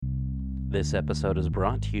This episode is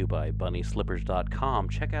brought to you by BunnySlippers.com.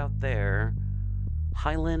 Check out their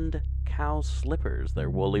Highland cow slippers. They're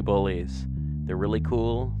woolly bullies. They're really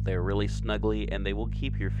cool, they're really snuggly, and they will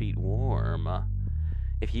keep your feet warm.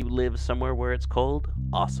 If you live somewhere where it's cold,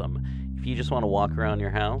 awesome. If you just want to walk around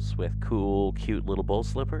your house with cool, cute little bull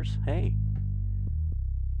slippers, hey,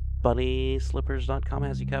 BunnySlippers.com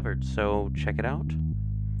has you covered, so check it out.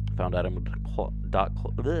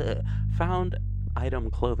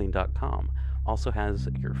 FoundItemClothing.com also has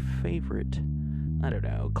your favorite,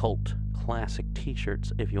 cult classic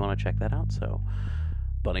t-shirts if you want to check that out. So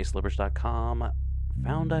BunnySlippers.com,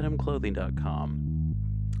 FoundItemClothing.com.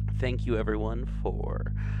 Thank you everyone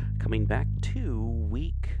for coming back to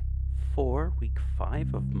week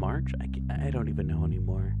 5 of March. I don't even know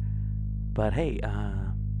anymore. But hey,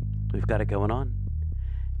 we've got it going on.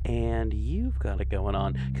 And you've got it going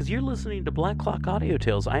on, because you're listening to Black Clock Audio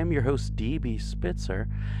Tales. I am your host, DB Spitzer.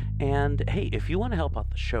 And hey, if you want to help out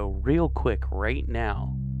the show real quick right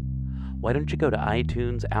now, why don't you go to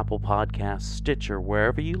iTunes, Apple Podcasts, Stitcher,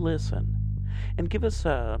 wherever you listen, and give us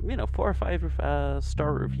a 4 or 5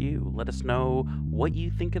 star review. Let us know what you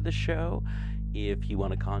think of the show. If you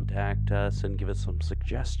want to contact us and give us some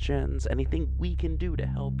suggestions, anything we can do to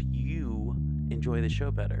help you enjoy the show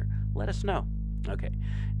better, let us know. Okay,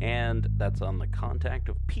 and that's on the contact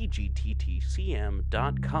of pgttcm.com.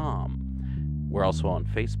 We're also on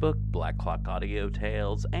Facebook, Black Clock Audio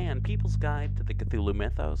Tales, and People's Guide to the Cthulhu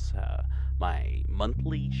Mythos, my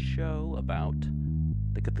monthly show about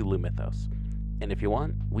the Cthulhu Mythos. And if you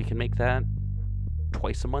want, we can make that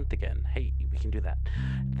twice a month again. Hey, we can do that.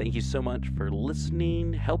 Thank you so much for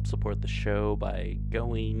listening. Help support the show by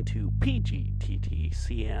going to pgttcm.com.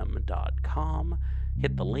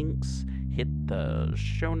 Hit the links, hit the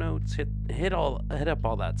show notes, hit up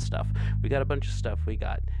all that stuff. We got a bunch of stuff. We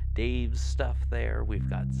got Dave's stuff there. We've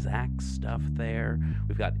got Zach's stuff there.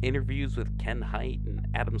 We've got interviews with Ken Hite and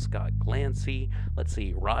Adam Scott Glancy. Let's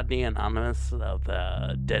see, Rodney Anonymous of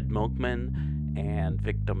the Dead Milkman and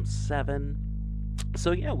Victim 7.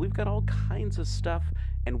 So yeah, we've got all kinds of stuff,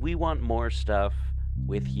 and we want more stuff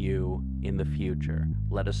with you in the future.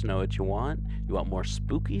 Let us know what you want. You want more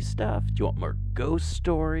spooky stuff? Do you want more ghost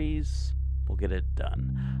stories? We'll get it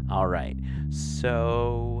done. All right.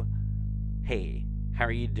 So, hey, how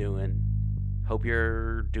are you doing? Hope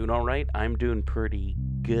you're doing all right. I'm doing pretty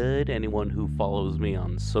good. Anyone who follows me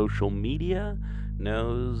on social media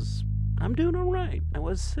knows I'm doing all right. I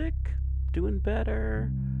was sick, doing better.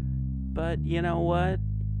 But you know what?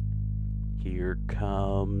 Here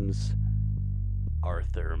comes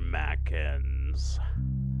Arthur Mackens,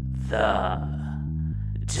 the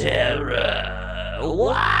Terror.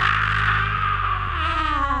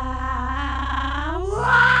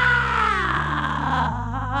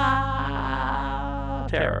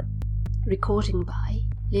 Terror. Recording by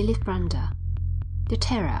Lilith Brander. The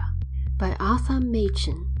Terror by Arthur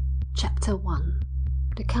Machen. Chapter 1.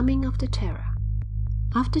 The Coming of the Terror.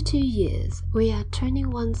 After 2 years, we are turning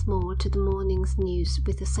once more to the morning's news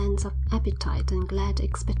with a sense of appetite and glad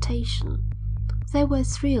expectation. There were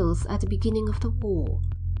thrills at the beginning of the war.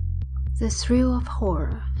 The thrill of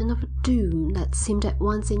horror and of a doom that seemed at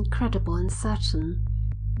once incredible and certain.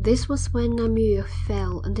 This was when Namur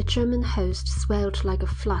fell and the German host swelled like a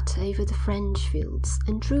flood over the French fields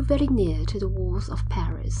and drew very near to the walls of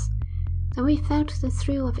Paris. Then we felt the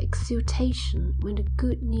thrill of exultation when the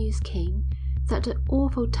good news came that the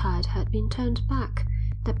awful tide had been turned back,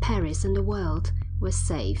 that Paris and the world were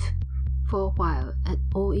safe, for a while at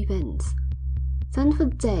all events. Then for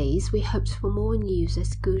days we hoped for more news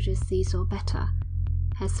as good as this or better.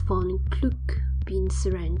 Has von Kluck been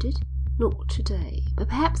surrendered? Not today, but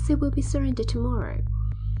perhaps he will be surrendered tomorrow.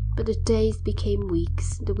 But the days became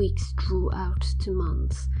weeks, the weeks drew out to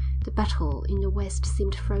months. The battle in the west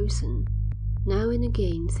seemed frozen. Now and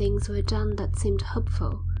again things were done that seemed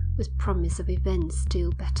hopeful, with promise of events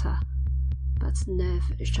still better. But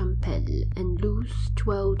Neuve-Chapelle and Loos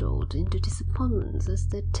dwindled into disappointments as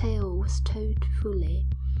the tale was told fully.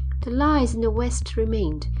 The lines in the west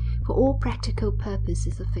remained, for all practical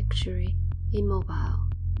purposes of victory, immobile.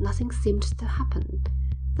 Nothing seemed to happen.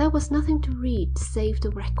 There was nothing to read save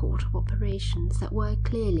the record of operations that were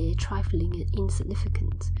clearly trifling and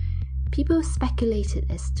insignificant. People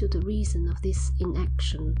speculated as to the reason of this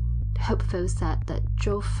inaction. The hopeful said that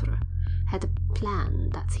Joffre had a plan,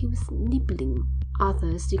 that he was nibbling.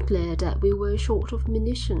 Others declared that we were short of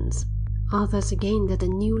munitions. Others again that the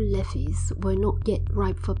new levies were not yet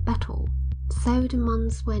ripe for battle. So the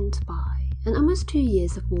months went by, and almost 2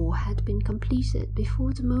 years of war had been completed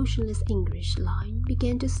before the motionless English line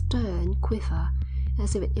began to stir and quiver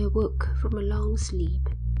as if it awoke from a long sleep,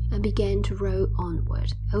 and began to roll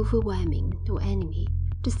onward, overwhelming no enemy.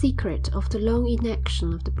 The secret of the long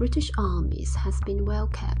inaction of the British armies has been well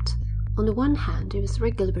kept. On the one hand, it was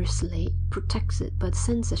rigorously protected by the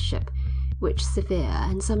censorship, which severe,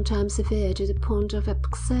 and sometimes severe to the point of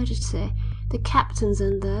absurdity. The captains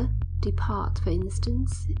under Depart, for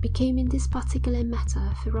instance, became in this particular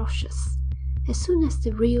matter ferocious. As soon as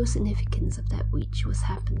the real significance of that which was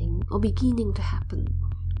happening, or beginning to happen,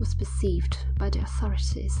 was perceived by the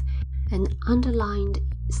authorities, an underlined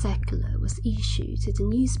circular was issued to the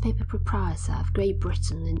newspaper proprietor of Great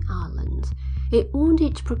Britain and Ireland. It warned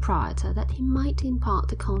each proprietor that he might impart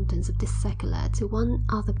the contents of this circular to one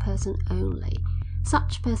other person only,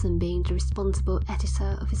 such person being the responsible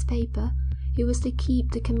editor of his paper, who was to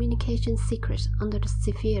keep the communication secret under the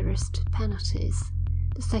severest penalties.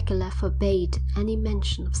 The circular forbade any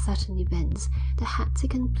mention of certain events that had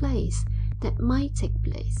taken place, that might take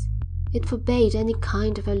place. It forbade any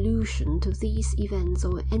kind of allusion to these events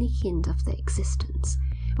or any hint of their existence,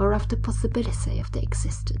 or of the possibility of their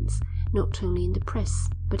existence, not only in the press,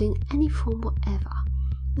 but in any form whatever.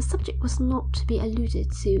 The subject was not to be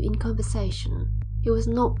alluded to in conversation. It was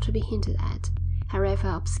not to be hinted at, however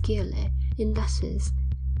obscurely, in letters.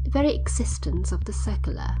 The very existence of the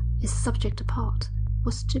circular, as a subject apart,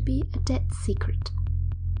 was to be a dead secret.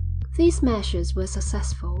 These measures were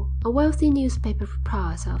successful. A wealthy newspaper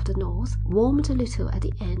proprietor of the North, warmed a little at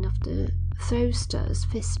the end of the Throwster's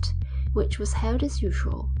Feast, which was held as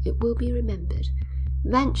usual, it will be remembered,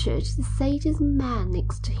 ventured to say to the man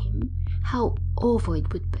next to him, how awful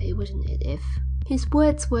it would be, wouldn't it, if... His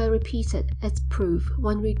words were repeated as proof,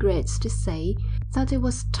 one regrets to say, that it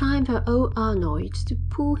was time for old Arnold to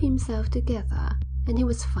pull himself together, and he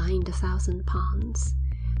was fined £1,000.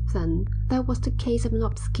 Then there was the case of an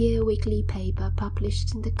obscure weekly paper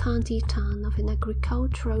published in the county town of an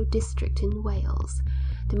agricultural district in Wales.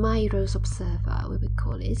 The Melrose Observer, we would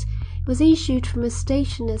call it, was issued from a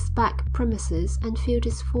stationer's back premises and filled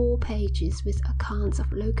its 4 pages with accounts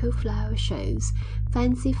of local flower shows,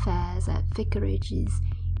 fancy fairs at vicarages,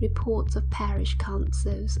 reports of parish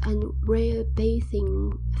councils, and rare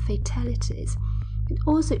bathing fatalities. It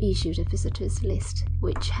also issued a visitors' list,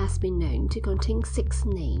 which has been known to contain 6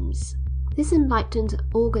 names. This enlightened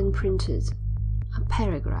organ printed a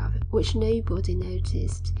paragraph which nobody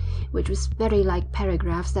noticed, which was very like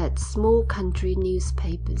paragraphs that small country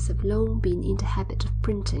newspapers have long been in the habit of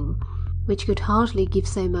printing, which could hardly give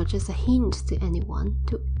so much as a hint to anyone,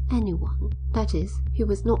 that is, who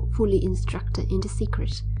was not fully instructed in the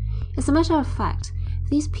secret. As a matter of fact,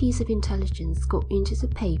 this piece of intelligence got into the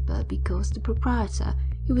paper because the proprietor,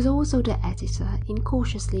 who was also the editor,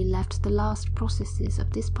 incautiously left the last processes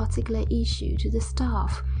of this particular issue to the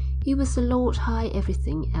staff. He was the Lord High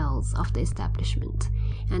Everything Else of the establishment,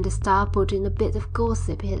 and the staff put in a bit of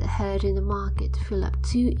gossip he had heard in the market to fill up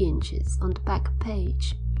 2 inches on the back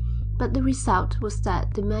page. But the result was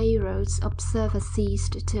that the Melrose Observer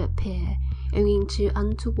ceased to appear, owing to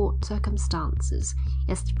untoward circumstances,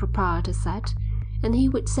 as the proprietor said, and he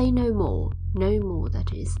would say no more,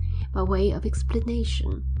 that is, by way of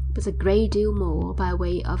explanation, but a great deal more by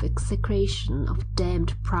way of execration of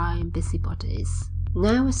damned prying busybodies.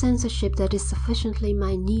 Now a censorship that is sufficiently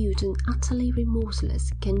minute and utterly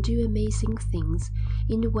remorseless can do amazing things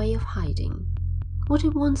in the way of hiding what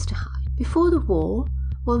it wants to hide. Before the war,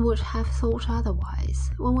 one would have thought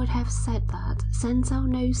otherwise. One would have said that, censor or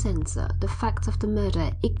no censor, the fact of the murder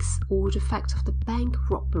at X or the fact of the bank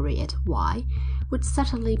robbery at Y would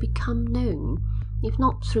certainly become known, if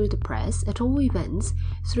not through the press, at all events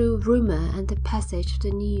through rumour and the passage of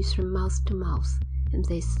the news from mouth to mouth. And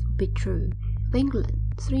this would be true of England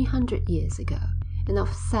 300 years ago, and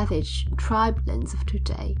of savage tribelands of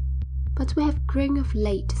today. But we have grown of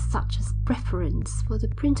late such a preference for the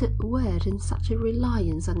printed word and such a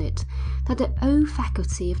reliance on it, that the old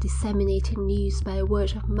faculty of disseminating news by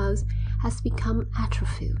word of mouth has become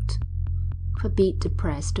atrophied. Forbid the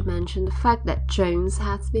press to mention the fact that Jones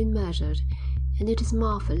has been murdered, and it is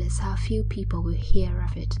marvellous how few people will hear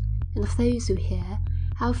of it, and of those who hear,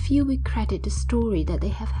 how few will credit the story that they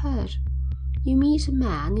have heard. You meet a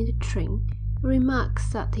man in the train who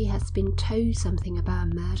remarks that he has been told something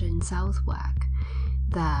about a murder in Southwark.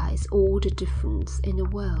 There is all the difference in the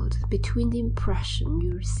world between the impression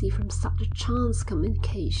you receive from such a chance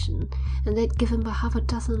communication and that given by half a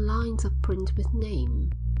dozen lines of print with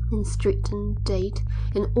name, and street and date,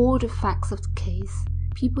 and all the facts of the case.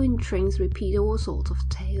 People in trains repeat all sorts of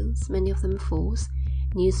tales, many of them false.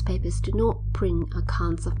 Newspapers do not print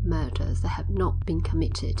accounts of murders that have not been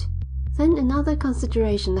committed. Then another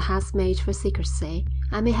consideration has made for secrecy.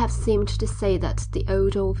 I may have seemed to say that the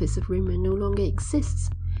old office of rumour no longer exists.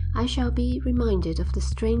 I shall be reminded of the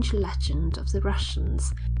strange legend of the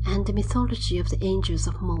Russians and the mythology of the Angels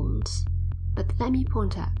of Mons. But let me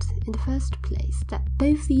point out, in the first place, that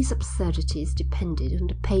both these absurdities depended on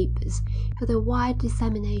the papers for their wide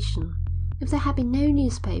dissemination. If there had been no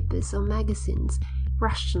newspapers or magazines,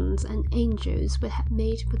 Russians and angels would have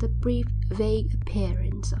made but a brief, vague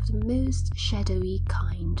appearance of the most shadowy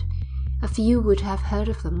kind. A few would have heard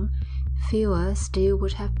of them, fewer still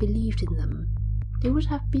would have believed in them. They would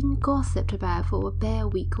have been gossiped about for a bare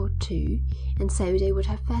week or two, and so they would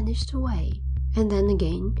have vanished away. And then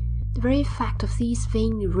again, the very fact of these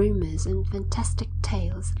vain rumours and fantastic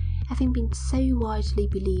tales having been so widely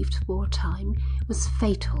believed for a time was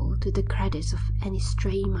fatal to the credit of any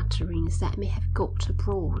stray mutterings that may have got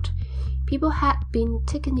abroad. People had been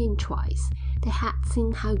taken in twice. They had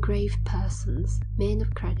seen how grave persons, men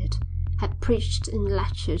of credit, had preached and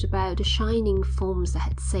lectured about the shining forms that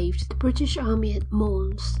had saved the British Army at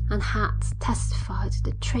Mons, and had testified to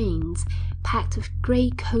the trains packed with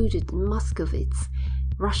grey-coated Muscovites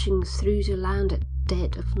rushing through the land at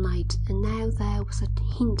dead of night, and now there was a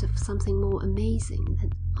hint of something more amazing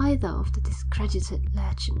than either of the discredited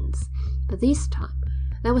legends. But this time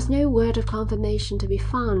there was no word of confirmation to be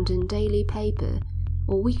found in daily paper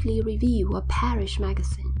or weekly review or parish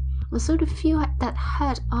magazine, and so the few that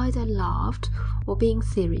had either laughed or, being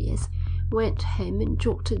serious, went home and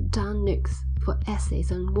jotted down notes for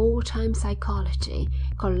essays on wartime psychology,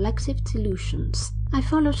 collective delusions. I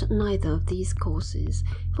followed neither of these courses,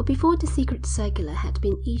 for before the secret circular had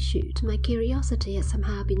been issued, my curiosity had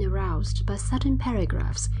somehow been aroused by certain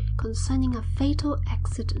paragraphs concerning a fatal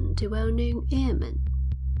accident to well-known airmen.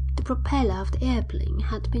 The propeller of the airplane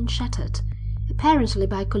had been shattered, apparently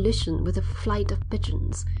by collision with a flight of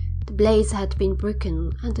pigeons. The blades had been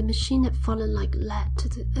broken, and the machine had fallen like lead to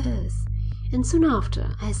the earth. And soon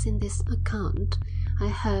after, as in this account, I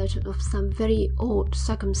heard of some very odd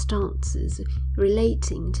circumstances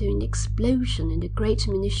relating to an explosion in the great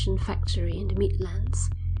munition factory in the Midlands.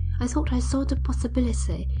 I thought I saw the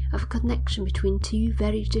possibility of a connection between two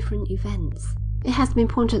very different events. It has been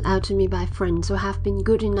pointed out to me by friends who have been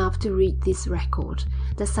good enough to read this record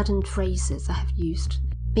that certain phrases I have used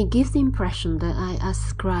may give the impression that I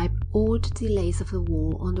ascribe all the delays of the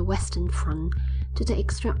war on the Western Front to the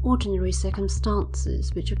extraordinary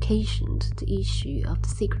circumstances which occasioned the issue of the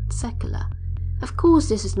secret circular. Of course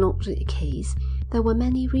this is not the case. There were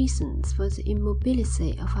many reasons for the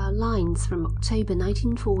immobility of our lines from October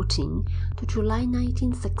 1914 to July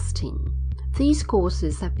 1916. These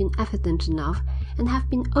causes have been evident enough and have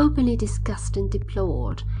been openly discussed and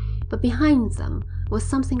deplored, but behind them was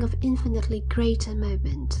something of infinitely greater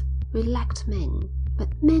moment. We lacked men, but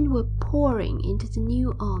men were pouring into the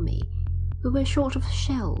new army. We were short of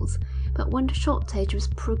shells, but when the shortage was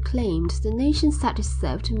proclaimed, the nation set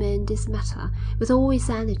itself to mend this matter with all its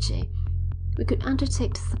energy. We could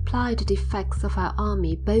undertake to supply the defects of our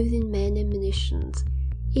army both in men and munitions,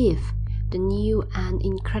 if the new and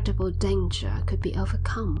incredible danger could be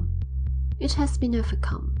overcome. It has been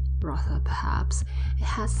overcome, rather perhaps it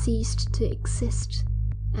has ceased to exist,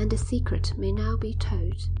 and the secret may now be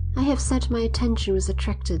told. I have said my attention was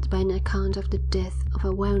attracted by an account of the death of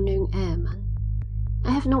a well-known airman.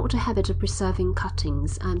 I have not the habit of preserving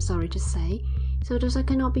cuttings, I am sorry to say, so that I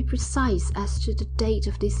cannot be precise as to the date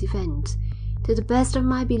of this event. To the best of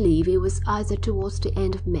my belief, it was either towards the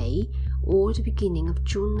end of May or the beginning of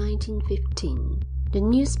June 1915. The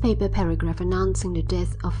newspaper paragraph announcing the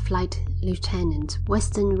death of Flight Lieutenant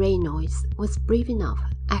Weston Reynolds was brief enough: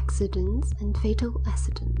 accidents and fatal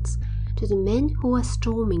accidents. To the men who were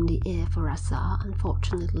storming the air for us are,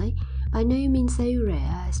 unfortunately, by no means so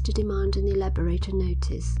rare as to demand an elaborater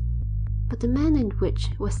notice. But the manner in which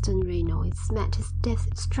Weston Reynolds met his death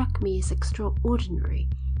struck me as extraordinary,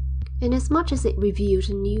 inasmuch as it revealed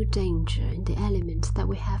a new danger in the element that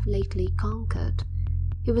we have lately conquered.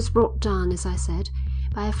 He was brought down, as I said,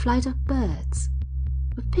 by a flight of birds,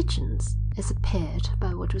 of pigeons, as appeared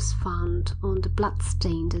by what was found on the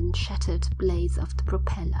blood-stained and shattered blades of the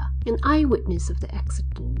propeller. An eyewitness of the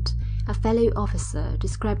accident, a fellow officer,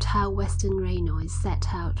 described how Weston Reynolds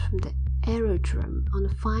set out from the aerodrome on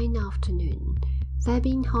a fine afternoon, there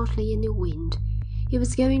being hardly any wind. He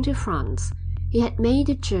was going to France. He had made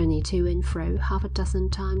the journey to and fro half a dozen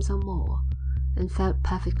times or more, and felt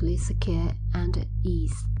perfectly secure and at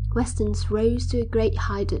ease. Weston rose to a great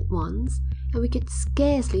height at once, and we could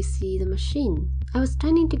scarcely see the machine. I was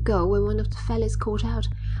turning to go when one of the fellows called out,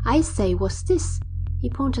 "I say, what's this?" He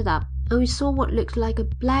pointed up, and we saw what looked like a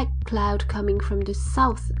black cloud coming from the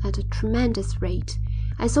south at a tremendous rate.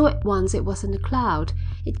 I saw at once it wasn't a cloud.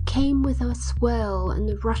 It came with a swirl and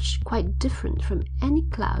a rush quite different from any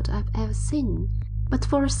cloud I've ever seen. But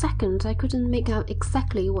for a second I couldn't make out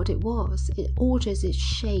exactly what it was. It altered its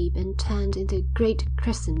shape and turned into a great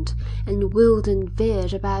crescent and wheeled and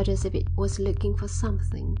veered about as if it was looking for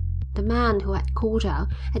something. The man who had called out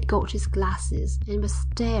had got his glasses and was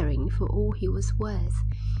staring for all he was worth.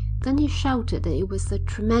 Then he shouted that it was a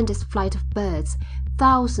tremendous flight of birds,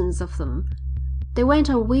 thousands of them. They went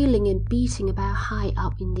on wheeling and beating about high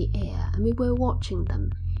up in the air, and we were watching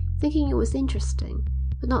them, thinking it was interesting,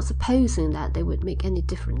 but not supposing that they would make any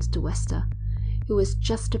difference to Wester, who was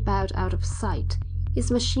just about out of sight.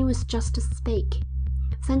 His machine was just a speck.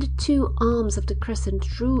 Then the two arms of the crescent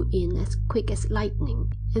drew in as quick as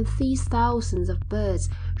lightning, and these thousands of birds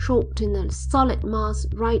shot in a solid mass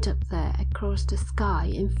right up there across the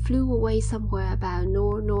sky and flew away somewhere about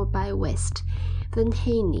north by west. Then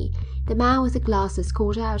Haney, the man with the glasses,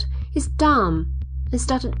 called out, "He's dumb!" and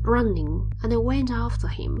started running, and I went after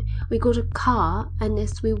him. We got a car, and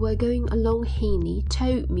as we were going along Haney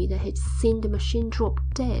told me that he'd seen the machine drop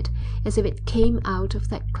dead, as if it came out of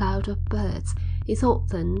that cloud of birds. He thought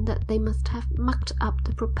then that they must have mucked up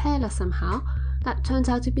the propeller somehow. That turned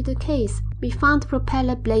out to be the case. We found the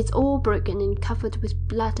propeller blades all broken and covered with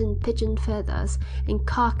blood and pigeon feathers, and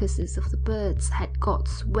carcasses of the birds had got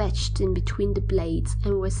wedged in between the blades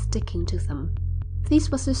and were sticking to them. This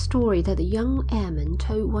was the story that the young airman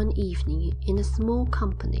told one evening in a small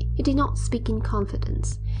company. He did not speak in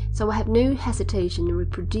confidence, so I have no hesitation in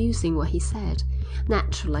reproducing what he said.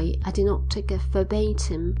 Naturally, I did not take a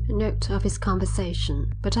verbatim note of his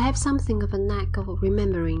conversation, but I have something of a knack of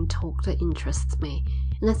remembering talk that interests me,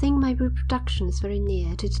 and I think my reproduction is very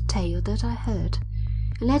near to the tale that I heard.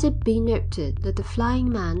 And let it be noted that the flying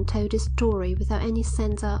man told his story without any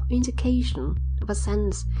sense or indication of a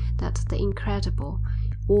sense that the incredible,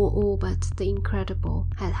 or all but the incredible,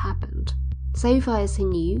 had happened. So far as he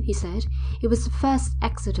knew, he said, it was the first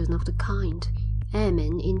accident of the kind.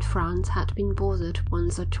 Airmen in France had been bothered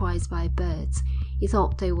once or twice by birds. He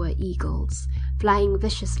thought they were eagles, flying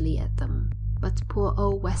viciously at them. But poor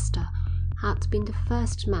old Wester had been the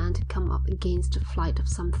first man to come up against a flight of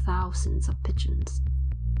some thousands of pigeons.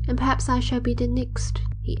 "And perhaps I shall be the next,"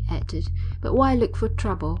 he added. "But why look for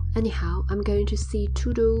trouble? Anyhow, I'm going to see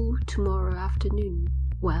Tudo tomorrow afternoon."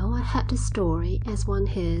 Well, I heard the story as one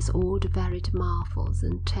hears all the varied marvels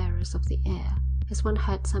and terrors of the air, as one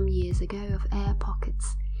heard some years ago of air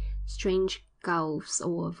pockets, strange gulfs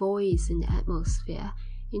or voids in the atmosphere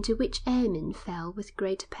into which airmen fell with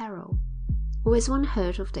great peril, or as one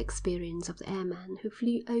heard of the experience of the airman who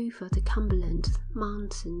flew over the Cumberland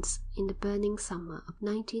Mountains in the burning summer of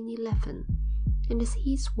 1911, and as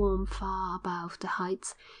he swam far above the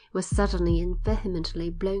heights was suddenly and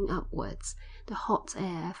vehemently blown upwards, the hot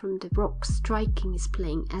air from the rocks striking his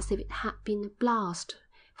plane as if it had been a blast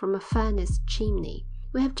from a furnace chimney.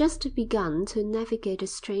 We have just begun to navigate a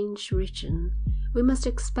strange region. We must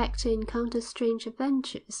expect to encounter strange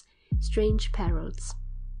adventures, strange perils.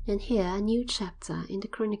 And here a new chapter in the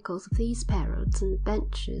chronicles of these perils and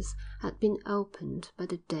adventures had been opened by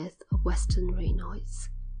the death of Weston Reynolds.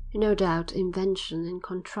 No doubt invention and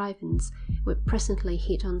contrivance would presently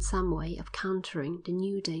hit on some way of countering the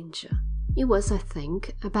new danger. It was, I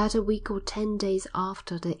think, about a week or 10 days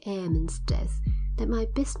after the airman's death that my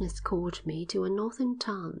business called me to a northern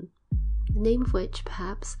town, the name of which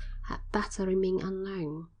perhaps had better remain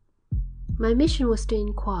unknown. My mission was to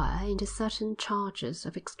inquire into certain charges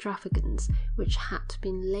of extravagance which had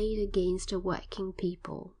been laid against the working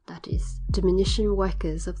people, that is, the munition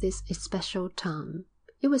workers of this especial town.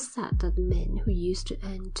 It was said that the men who used to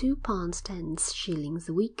earn £2 10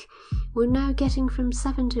 a week were now getting from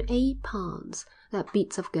 £7 to £8, that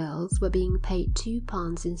bits of girls were being paid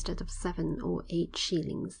 £2 instead of 7 or 8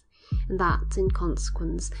 shillings, and that, in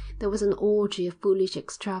consequence, there was an orgy of foolish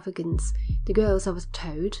extravagance. The girls, I was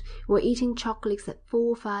told, were eating chocolates at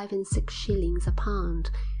 4, 5 and 6 shillings a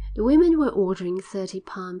pound. The women were ordering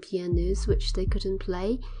 £30 pianos which they couldn't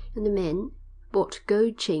play, and the men bought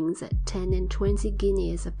gold chains at 10 and 20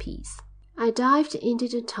 guineas apiece. I dived into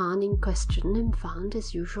the town in question and found,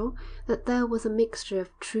 as usual, that there was a mixture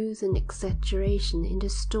of truth and exaggeration in the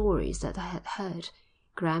stories that I had heard.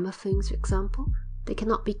 Gramophones, for example. They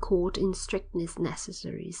cannot be called in strictness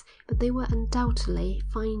necessaries, but they were undoubtedly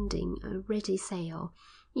finding a ready sale,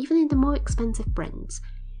 even in the more expensive brands,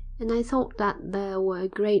 and I thought that there were a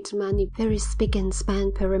great many very spick and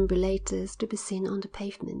span perambulators to be seen on the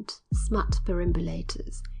pavement, smart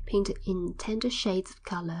perambulators, painted in tender shades of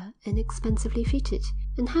colour and expensively fitted.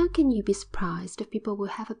 And how can you be surprised if people will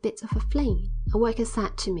have a bit of a fling? A worker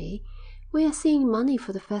said to me, We are seeing money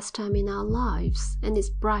for the first time in our lives, and it's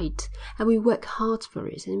bright, and we work hard for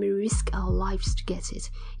it, and we risk our lives to get it.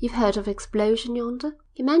 You've heard of Explosion yonder?"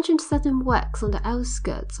 He mentioned certain works on the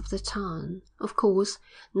outskirts of the town. Of course,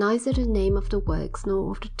 neither the name of the works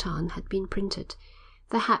nor of the town had been printed.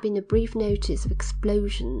 There had been a brief notice of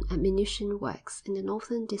explosion ammunition works in the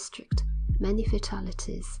northern district, many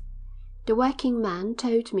fatalities. The working man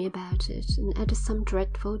told me about it and added some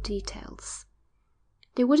dreadful details.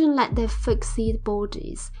 They wouldn't let their folks see the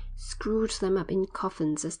bodies, screwed them up in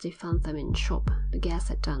coffins as they found them in shop. The gas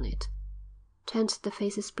had done it. Turned the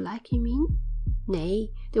faces black, you mean?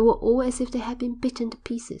 Nay, they were all as if they had been bitten to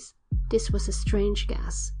pieces. This was a strange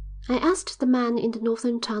gas. I asked the man in the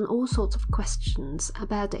northern town all sorts of questions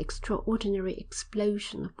about the extraordinary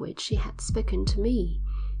explosion of which he had spoken to me,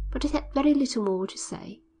 but he had very little more to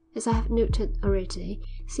say. As I have noted already,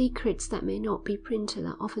 secrets that may not be printed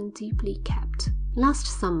are often deeply kept. Last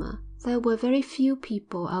summer, there were very few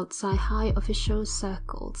people outside high official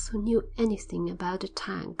circles who knew anything about the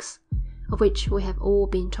tanks, of which we have all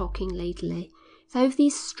been talking lately, though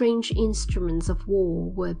these strange instruments of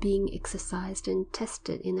war were being exercised and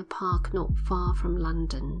tested in a park not far from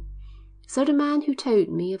London. So the man who told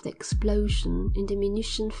me of the explosion in the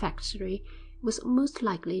munition factory was most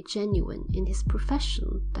likely genuine in his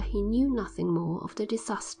profession that he knew nothing more of the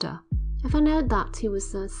disaster. I found out that he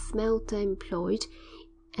was a smelter employed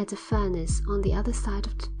at a furnace on the other side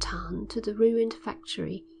of the town to the ruined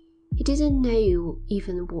factory. He didn't know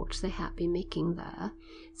even what they had been making there,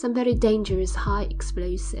 some very dangerous high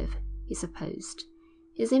explosive, he supposed.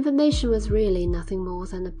 His information was really nothing more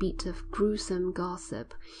than a bit of gruesome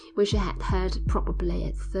gossip, which he had heard probably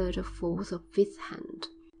at third or fourth or fifth hand.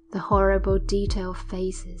 The horrible detail of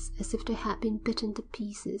faces, as if they had been bitten to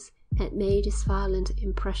pieces, had made this violent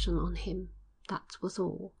impression on him. That was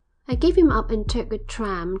all. I gave him up and took a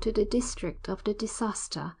tram to the district of the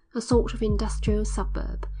disaster, a sort of industrial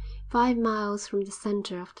suburb, 5 miles from the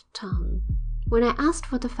centre of the town. When I asked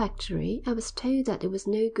for the factory, I was told that it was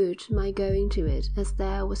no good my going to it as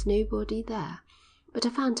there was nobody there. But I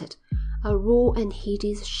found it, a raw and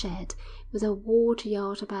hideous shed with a walled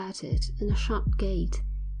yard about it and a shut gate.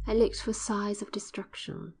 I looked for signs of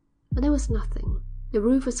destruction, but there was nothing. The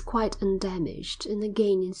roof was quite undamaged, and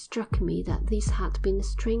again it struck me that this had been a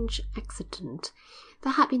strange accident.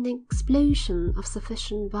 There had been an explosion of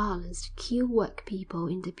sufficient violence to kill workpeople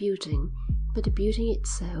in the building, but the building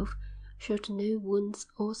itself showed no wounds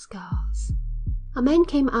or scars. A man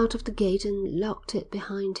came out of the gate and locked it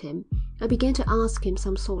behind him. I began to ask him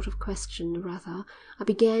some sort of question, or rather, I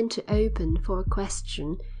began to open for a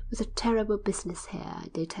question with a terrible business here,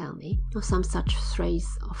 they tell me, or some such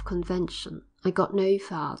phrase of convention. I got no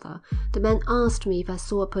farther. The man asked me if I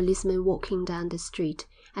saw a policeman walking down the street.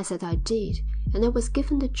 I said I did, and I was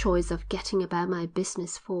given the choice of getting about my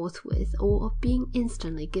business forthwith or of being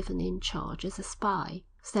instantly given in charge as a spy.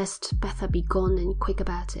 "Thou'dst better be gone and quick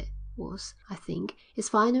about it," was, I think, his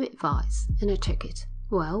final advice, and I took it.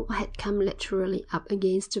 Well, I had come literally up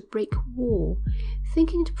against a brick wall.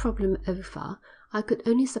 Thinking the problem over, I could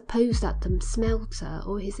only suppose that the smelter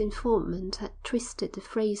or his informant had twisted the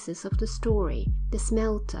phrases of the story. The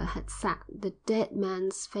smelter had said the dead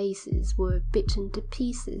man's faces were bitten to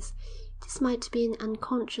pieces. This might be an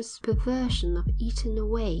unconscious perversion of eaten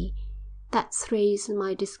away. That phrase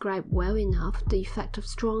might describe well enough the effect of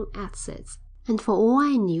strong acids, and for all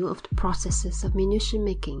I knew of the processes of munition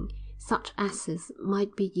making, such acids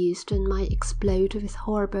might be used and might explode with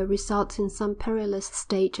horrible results in some perilous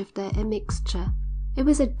stage of their admixture. It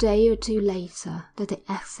was a day or two later that the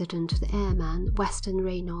accident to the airman, Weston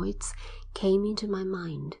Reynolds, came into my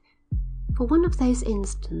mind. For one of those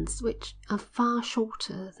instants which are far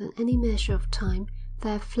shorter than any measure of time,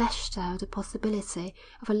 there flashed out the possibility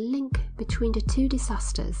of a link between the two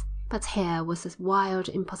disasters. But here was a wild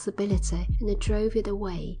impossibility, and I drove it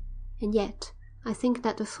away. And yet, I think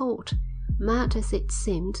that the thought, mad as it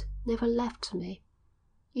seemed, never left me.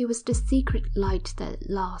 It was the secret light that at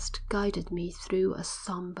last guided me through a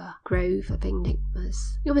sombre grove of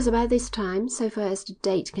enigmas. It was about this time, so far as the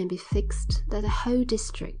date can be fixed, that the whole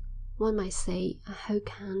district, one might say a whole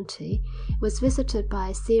county, was visited by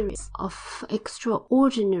a series of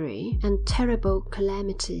extraordinary and terrible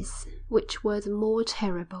calamities, which were the more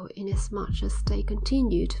terrible inasmuch as they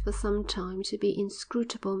continued for some time to be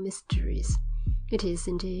inscrutable mysteries. It is,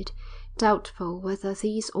 indeed, doubtful whether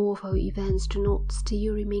these awful events do not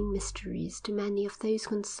still remain mysteries to many of those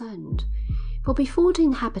concerned, For before the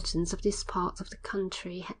inhabitants of this part of the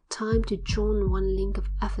country had time to join one link of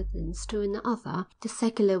evidence to another, the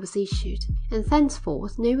circular was issued, and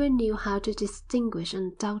thenceforth no one knew how to distinguish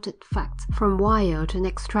undoubted facts from wild and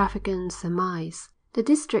extravagant surmise. The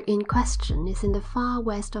district in question is in the far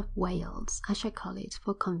west of Wales. I shall call it,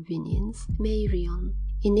 for convenience, Meirion.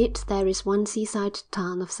 In it there is one seaside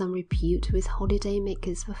town of some repute with holiday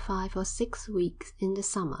makers for 5 or 6 weeks in the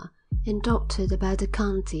summer, and dotted about the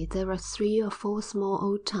county there are 3 or 4 small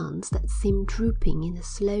old towns that seem drooping in a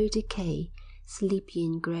slow decay, sleepy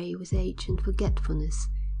and grey with age and forgetfulness.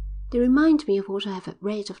 They remind me of what I have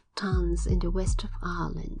read of towns in the west of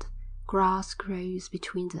Ireland. Grass grows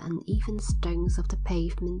between the uneven stones of the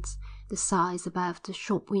pavements, the signs above the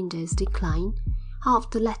shop windows decline.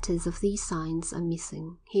 Half the letters of these signs are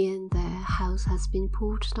missing. Here and there a house has been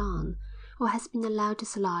pulled down, or has been allowed to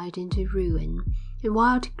slide into ruin, and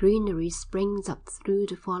wild greenery springs up through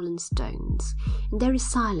the fallen stones, and there is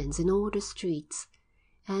silence in all the streets.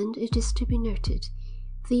 And it is to be noted,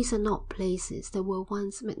 these are not places that were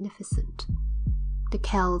once magnificent. The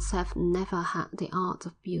Celts have never had the art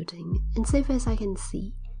of building, and so far as I can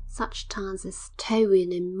see, such towns as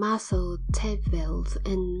Tywin and Mathol, Teveld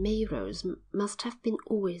and Meiros must have been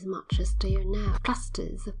always much as they are now,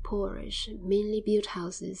 clusters of poorish, meanly built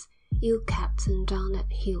houses, ill-kept and down at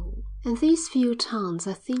heel. And these few towns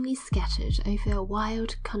are thinly scattered over a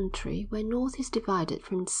wild country where north is divided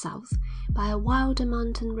from south by a wilder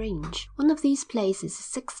mountain range. One of these places is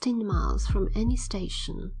 16 miles from any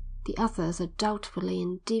station. The others are doubtfully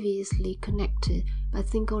and deviously connected by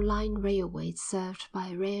single-line railways served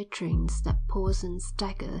by rare trains that pause and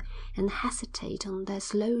stagger and hesitate on their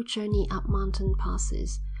slow journey up mountain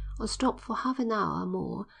passes, or stop for half an hour or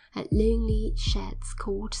more at lonely sheds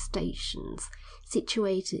called stations,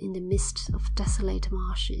 situated in the midst of desolate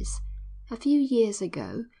marshes. A few years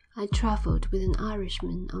ago I travelled with an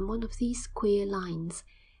Irishman on one of these queer lines,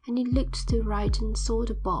 and he looked to right and saw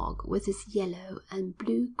the bog with its yellow and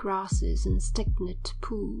blue grasses and stagnant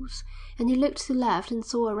pools, and he looked to left and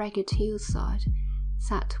saw a ragged hillside,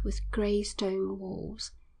 set with grey stone walls.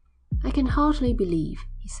 "I can hardly believe,"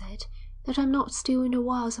 he said, "that I'm not still in the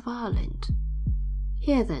wilds of Ireland."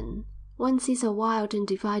 Here, then, one sees a wild and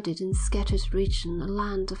divided and scattered region, a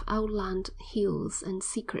land of outland hills and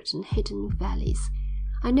secret and hidden valleys.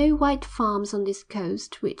 I know white farms on this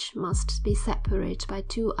coast which must be separate by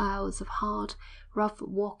 2 hours of hard, rough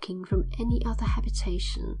walking from any other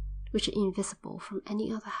habitation, which are invisible from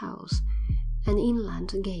any other house, and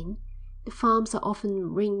inland again, the farms are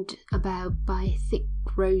often ringed about by thick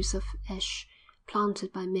rows of ash,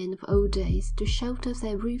 planted by men of old days to shelter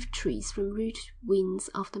their roof trees from rude winds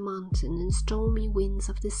of the mountain and stormy winds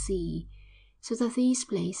of the sea, so that these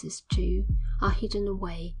places, too, are hidden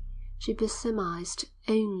away, to be surmised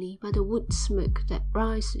only by the wood smoke that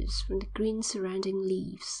rises from the green surrounding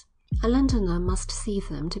leaves. A Londoner must see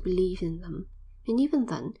them to believe in them, and even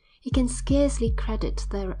then he can scarcely credit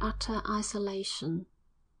their utter isolation.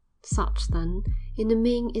 Such, then, in the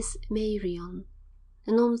main is Meirion,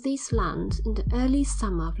 and on this land, in the early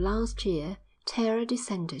summer of last year, terror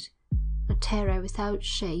descended, a terror without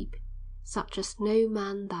shape, such as no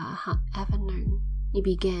man there had ever known. It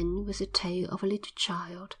began with the tale of a little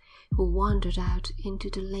child who wandered out into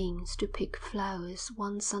the lanes to pick flowers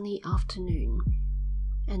one sunny afternoon,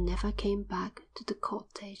 and never came back to the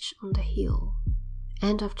cottage on the hill.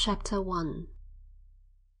 End of chapter 1.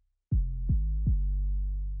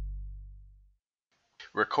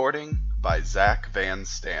 Recording by Zach Van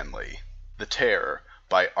Stanley. The Terror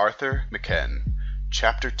by Arthur McKen.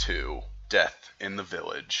 Chapter 2. Death in the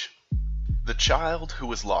Village. The child who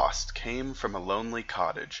was lost came from a lonely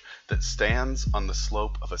cottage that stands on the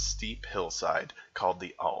slope of a steep hillside called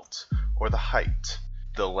the Alt, or the Height.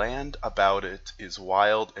 The land about it is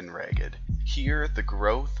wild and ragged. Here the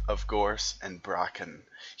growth of gorse and bracken,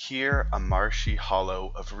 here a marshy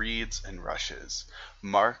hollow of reeds and rushes,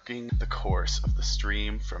 marking the course of the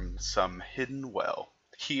stream from some hidden well.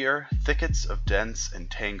 Here thickets of dense and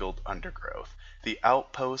tangled undergrowth, the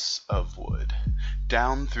outposts of wood.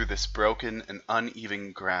 Down through this broken and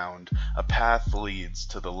uneven ground a path leads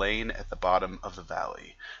to the lane at the bottom of the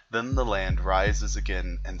valley. Then the land rises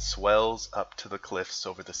again and swells up to the cliffs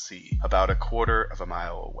over the sea, about a quarter of a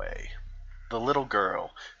mile away. The little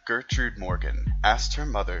girl, Gertrude Morgan, asked her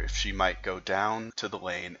mother if she might go down to the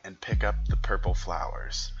lane and pick up the purple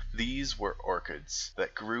flowers. These were orchids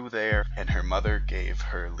that grew there, and her mother gave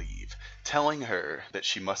her leave, telling her that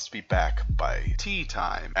she must be back by tea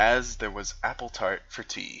time, as there was apple tart for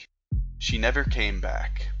tea. She never came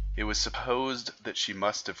back. It was supposed that she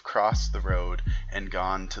must have crossed the road and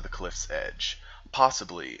gone to the cliff's edge.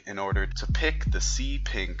 possibly in order to pick the sea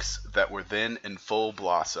pinks that were then in full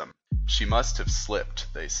blossom. She must have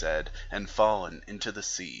slipped, they said, and fallen into the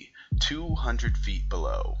sea, 200 feet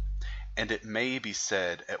below. And it may be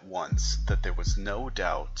said at once that there was no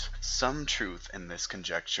doubt some truth in this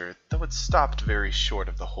conjecture, though it stopped very short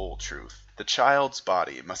of the whole truth. The child's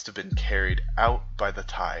body must have been carried out by the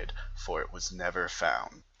tide, for it was never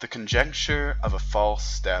found. The conjecture of a false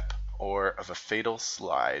step or of a fatal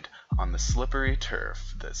slide on the slippery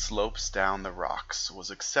turf that slopes down the rocks was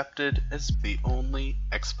accepted as the only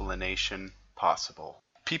explanation possible.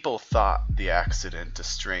 People thought the accident a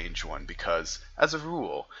strange one because, as a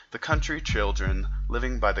rule, the country children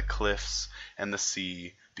living by the cliffs and the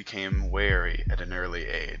sea became wary at an early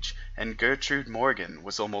age, and Gertrude Morgan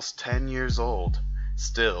was almost 10 years old.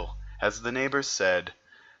 Still, as the neighbors said,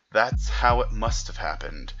 that's how it must have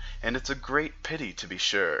happened, and it's a great pity to be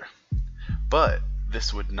sure. But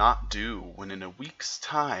this would not do when in a week's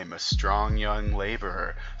time a strong young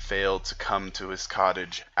laborer failed to come to his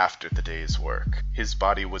cottage after the day's work. His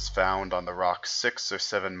body was found on the rocks 6 or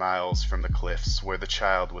 7 miles from the cliffs where the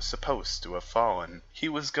child was supposed to have fallen. He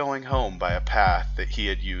was going home by a path that he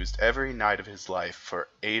had used every night of his life for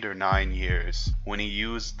 8 or 9 years, when he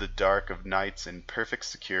used the dark of nights in perfect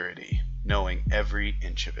security, knowing every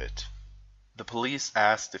inch of it. The police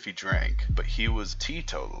asked if he drank, but he was a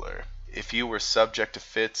teetotaler. If he were subject to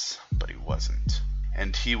fits, but he wasn't.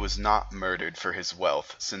 And he was not murdered for his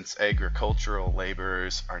wealth, since agricultural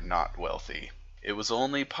laborers are not wealthy. It was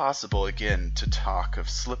only possible again to talk of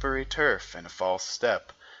slippery turf and a false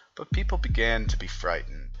step, but people began to be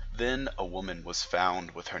frightened. Then a woman was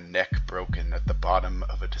found with her neck broken at the bottom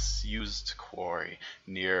of a disused quarry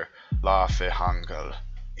near La Fehangel,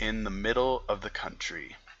 in the middle of the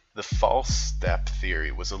country. The false step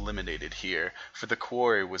theory was eliminated here, for the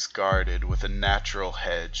quarry was guarded with a natural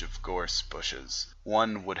hedge of gorse bushes.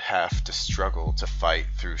 One would have to struggle to fight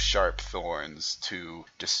through sharp thorns to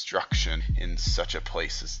destruction in such a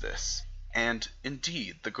place as this. And,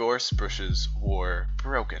 indeed, the gorse bushes were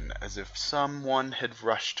broken, as if some one had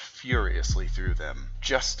rushed furiously through them,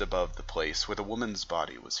 just above the place where the woman's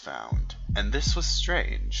body was found. And this was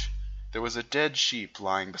strange. There was a dead sheep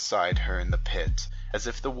lying beside her in the pit, as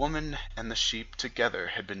if the woman and the sheep together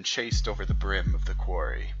had been chased over the brim of the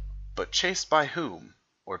quarry. But chased by whom,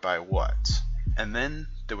 or by what? And then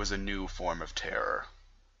there was a new form of terror.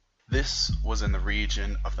 This was in the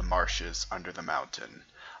region of the marshes under the mountain.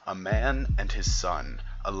 A man and his son,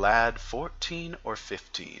 a lad 14 or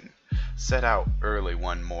 15, set out early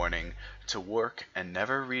one morning to work and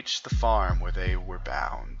never reached the farm where they were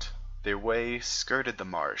bound. Their way skirted the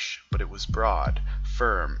marsh, but it was broad,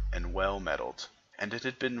 firm, and well metalled, and it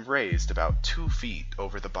had been raised about 2 feet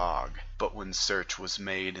over the bog. But when search was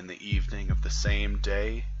made in the evening of the same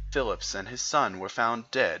day, Phillips and his son were found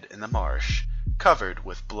dead in the marsh, covered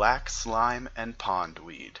with black slime and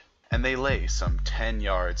pondweed, and they lay some 10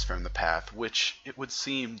 yards from the path, which it would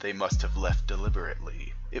seem they must have left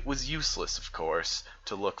deliberately. It was useless, of course,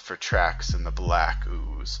 to look for tracks in the black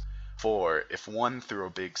ooze, for if one threw a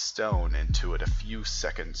big stone into it a few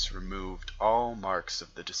seconds removed all marks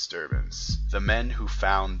of the disturbance. The men who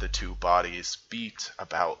found the 2 bodies beat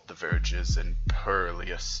about the verges and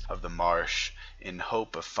purlieus of the marsh in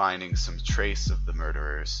hope of finding some trace of the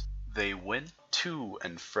murderers. They went to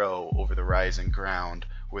and fro over the rising ground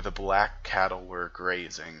where the black cattle were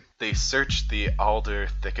grazing. They searched the alder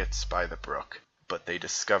thickets by the brook, but they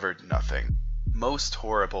discovered nothing. Most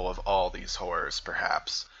horrible of all these horrors,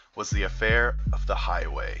 perhaps, was the affair of the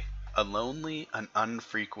highway, a lonely and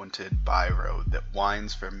unfrequented by-road that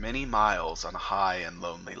winds for many miles on high and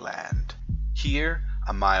lonely land. Here,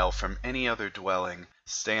 a mile from any other dwelling,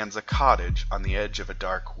 stands a cottage on the edge of a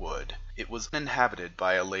dark wood. It was inhabited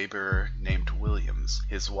by a laborer named Williams,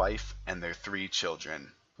 his wife, and their 3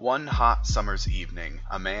 children. One hot summer's evening,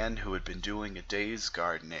 a man who had been doing a day's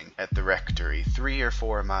gardening at the rectory 3 or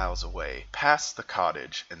 4 miles away passed the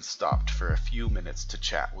cottage and stopped for a few minutes to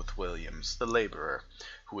chat with Williams, the laborer,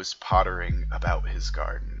 who was pottering about his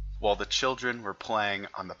garden, while the children were playing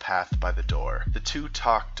on the path by the door. The 2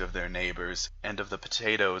 talked of their neighbors and of the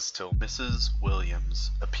potatoes till Mrs. Williams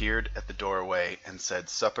appeared at the doorway and said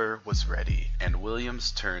supper was ready, and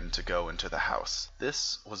Williams turned to go into the house.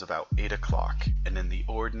 This was about 8 o'clock, and in the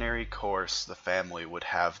ordinary course the family would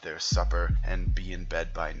have their supper and be in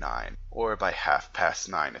bed by 9, or by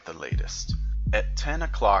 9:30 at the latest. At 10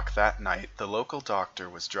 o'clock that night the local doctor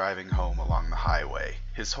was driving home along the highway.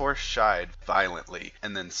 His horse shied violently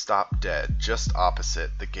and then stopped dead just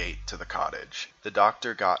opposite the gate to the cottage. The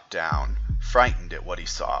doctor got down, frightened at what he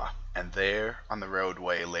saw, and there on the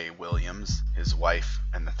roadway lay Williams, his wife,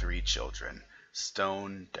 and the 3 children,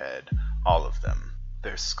 stone dead, all of them.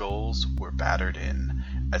 Their skulls were battered in,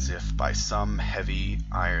 as if by some heavy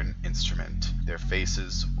iron instrument. Their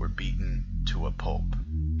faces were beaten to a pulp.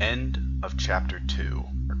 End of Chapter 2.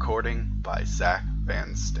 Recording by Zach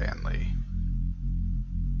Van Stanley.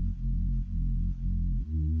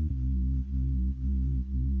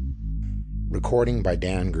 Recording by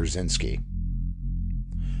Dan Gurzinski.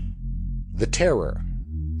 The Terror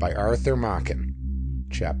by Arthur Machen.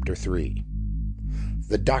 Chapter 3.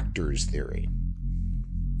 The Doctor's Theory.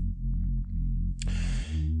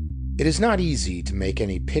 It is not easy to make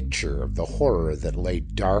any picture of the horror that lay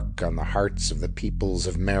dark on the hearts of the peoples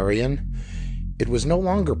of Marion. It was no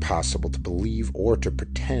longer possible to believe or to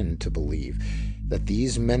pretend to believe that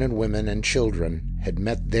these men and women and children had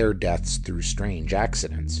met their deaths through strange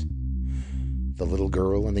accidents. The little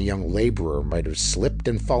girl and the young laborer might have slipped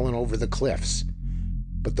and fallen over the cliffs,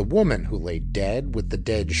 but the woman who lay dead with the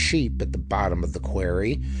dead sheep at the bottom of the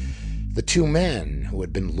quarry, the two men who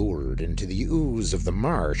had been lured into the ooze of the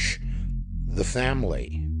marsh, the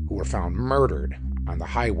family who were found murdered on the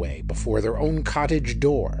highway before their own cottage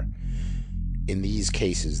door. In these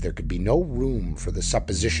cases there could be no room for the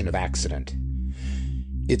supposition of accident.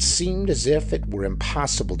 It seemed as if it were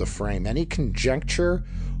impossible to frame any conjecture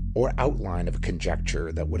or outline of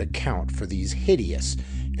conjecture that would account for these hideous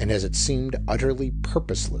and, as it seemed, utterly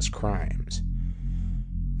purposeless crimes.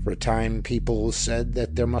 For a time people said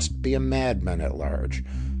that there must be a madman at large,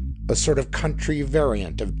 a sort of country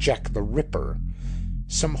variant of Jack the Ripper,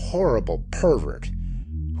 some horrible pervert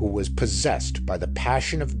who was possessed by the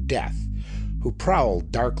passion of death, who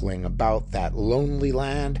prowled darkling about that lonely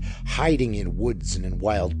land, hiding in woods and in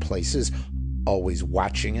wild places, always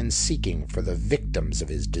watching and seeking for the victims of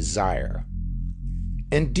his desire.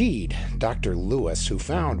 Indeed, Dr. Lewis, who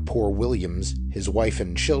found poor Williams, his wife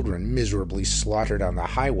and children miserably slaughtered on the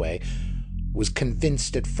highway, was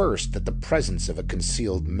convinced at first that the presence of a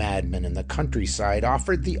concealed madman in the countryside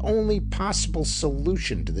offered the only possible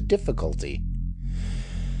solution to the difficulty.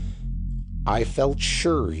 I felt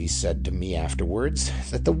sure, he said to me afterwards,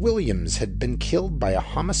 that the Williams had been killed by a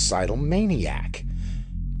homicidal maniac.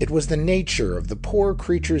 It was the nature of the poor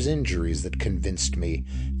creature's injuries that convinced me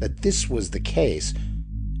that this was the case.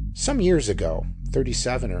 Some years ago,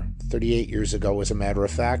 37 or 38 years ago as a matter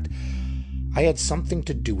of fact, I had something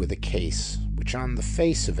to do with a case which on the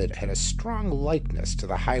face of it had a strong likeness to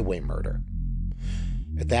the highway murder.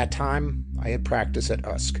 At that time I had practice at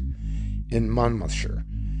Usk, in Monmouthshire.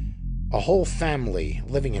 A whole family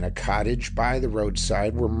living in a cottage by the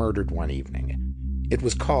roadside were murdered one evening. It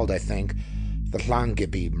was called, I think, the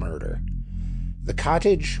Llangybi murder. The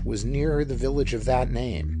cottage was near the village of that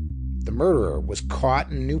name. The murderer was caught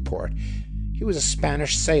in Newport. He was a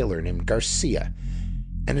Spanish sailor named Garcia,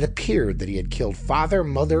 and it appeared that he had killed father,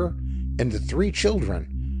 mother, and the 3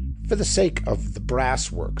 children for the sake of the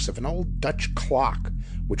brass works of an old Dutch clock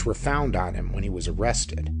which were found on him when he was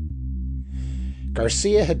arrested.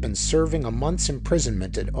 Garcia had been serving a month's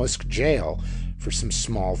imprisonment at Usk jail for some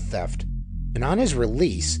small theft, and on his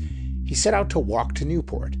release he set out to walk to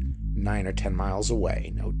Newport, 9 or 10 miles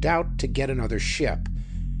away, no doubt to get another ship.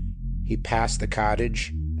 He passed the cottage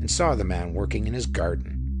and saw the man working in his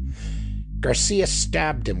garden. Garcia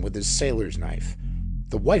stabbed him with his sailor's knife.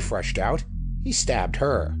 The wife rushed out. He stabbed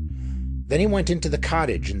her. Then he went into the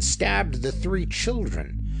cottage and stabbed the 3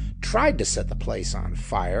 children, tried to set the place on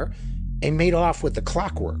fire, and made off with the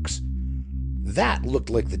clockworks. That looked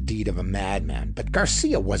like the deed of a madman, but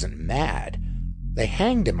Garcia wasn't mad. They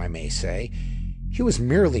hanged him, I may say. He was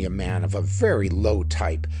merely a man of a very low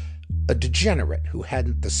type, a degenerate who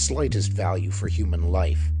hadn't the slightest value for human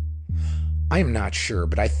life. I am not sure,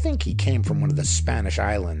 but I think he came from one of the Spanish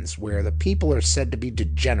islands where the people are said to be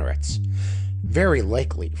degenerates, very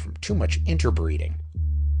likely from too much interbreeding.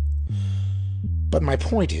 But my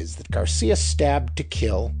point is that Garcia stabbed to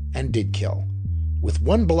kill and did kill, with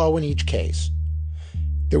 1 blow in each case.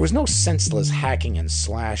 There was no senseless hacking and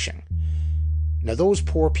slashing. Now those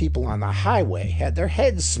poor people on the highway had their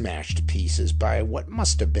heads smashed to pieces by what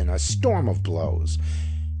must have been a storm of blows.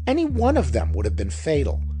 Any one of them would have been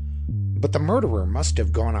fatal. But the murderer must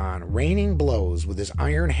have gone on raining blows with his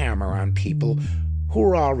iron hammer on people who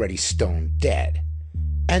were already stone dead.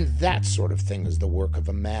 And that sort of thing is the work of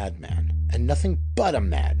a madman, and nothing but a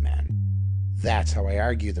madman. That's how I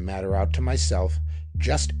argue the matter out to myself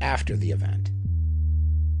just after the event.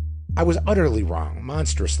 I was utterly wrong,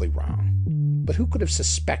 monstrously wrong, but who could have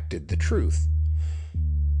suspected the truth?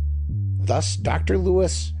 Thus Dr.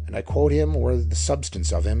 Lewis, and I quote him, or the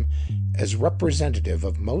substance of him, as representative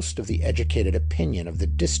of most of the educated opinion of the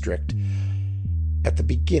district at the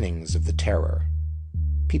beginnings of the Terror.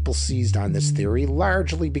 People seized on this theory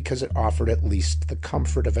largely because it offered at least the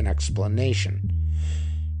comfort of an explanation.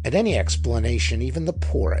 And any explanation, even the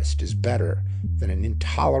poorest, is better than an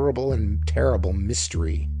intolerable and terrible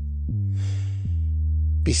mystery.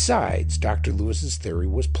 Besides, Dr. Lewis's theory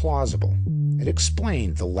was plausible. It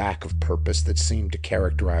explained the lack of purpose that seemed to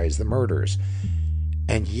characterize the murders,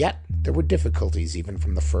 and yet there were difficulties even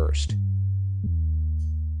from the first.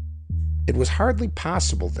 It was hardly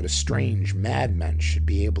possible that a strange madman should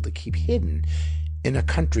be able to keep hidden in a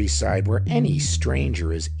countryside where any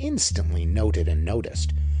stranger is instantly noted and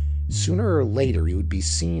noticed. Sooner or later he would be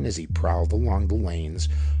seen as he prowled along the lanes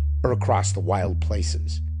or across the wild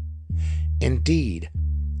places. Indeed,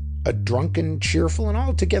 a drunken, cheerful, and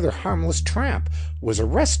altogether harmless tramp was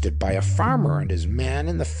arrested by a farmer and his man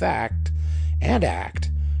in the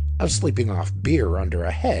act of sleeping off beer under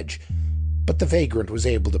a hedge, but the vagrant was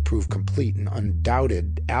able to prove complete and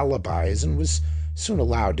undoubted alibis and was soon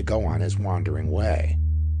allowed to go on his wandering way.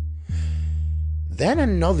 Then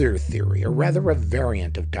another theory, or rather a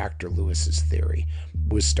variant of Dr. Lewis's theory,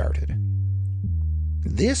 was started.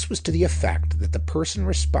 This was to the effect that the person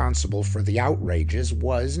responsible for the outrages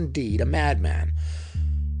was indeed a madman,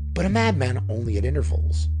 but a madman only at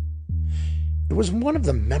intervals. It was one of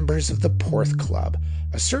the members of the Porth Club,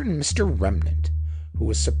 a certain Mr. Remnant, who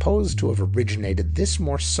was supposed to have originated this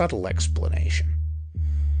more subtle explanation.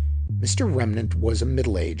 Mr. Remnant was a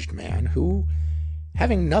middle-aged man who,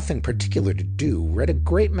 having nothing particular to do, read a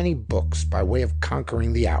great many books by way of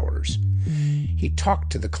conquering the hours. He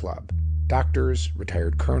talked to the club, doctors,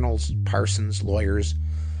 retired colonels, parsons, lawyers,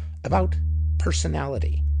 about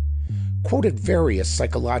personality, quoted various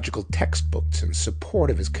psychological textbooks in support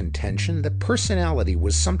of his contention that personality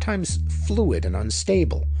was sometimes fluid and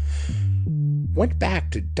unstable, went back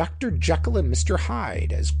to Dr. Jekyll and Mr.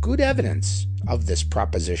 Hyde as good evidence of this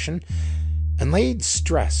proposition, and laid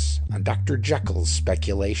stress on Dr. Jekyll's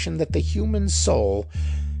speculation that the human soul,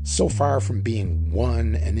 so far from being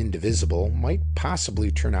one and indivisible, might possibly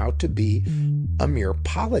turn out to be a mere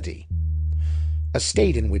polity, a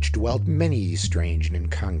state in which dwelt many strange and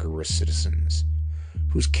incongruous citizens,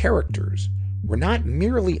 whose characters were not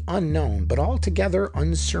merely unknown, but altogether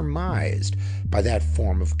unsurmised by that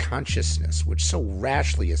form of consciousness which so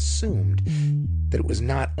rashly assumed that it was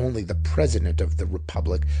not only the president of the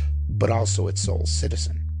republic, but also its sole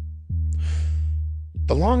citizen.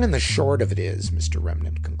 The long and the short of it is, Mr.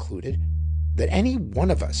 Remnant concluded, that any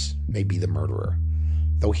one of us may be the murderer,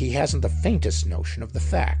 though he hasn't the faintest notion of the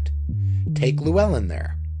fact. Take Llewellyn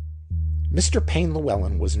there. Mr. Payne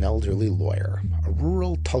Llewellyn was an elderly lawyer, a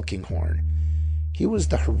rural Tulkinghorn. He was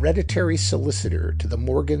the hereditary solicitor to the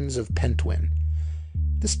Morgans of Pentwyn.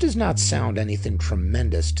 This does not sound anything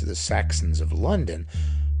tremendous to the Saxons of London,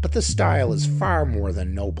 but the style is far more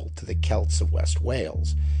than noble to the Celts of West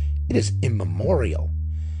Wales. It is immemorial.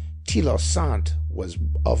 Tilo Sant was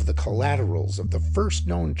of the collaterals of the first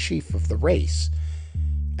known chief of the race,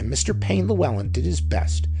 and Mr. Payne Llewellyn did his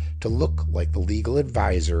best to look like the legal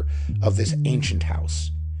adviser of this ancient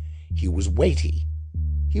house. He was weighty,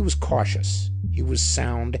 he was cautious, he was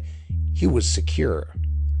sound, he was secure.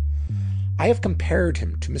 I have compared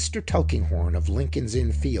him to Mr. Tulkinghorn of Lincoln's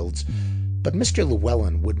Inn Fields, but Mr.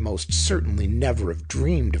 Llewellyn would most certainly never have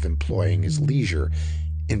dreamed of employing his leisure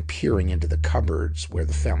in peering into the cupboards where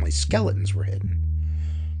the family skeletons were hidden.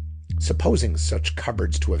 Supposing such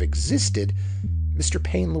cupboards to have existed, Mr.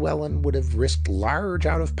 Payne Llewellyn would have risked large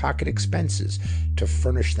out-of-pocket expenses to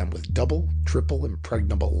furnish them with double, triple,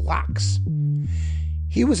 impregnable locks.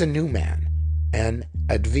 He was a new man, an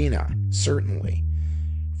Advena, certainly,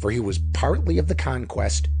 for he was partly of the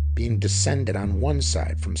conquest, being descended on one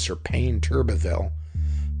side from Sir Payne Turbeville,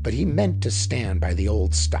 but he meant to stand by the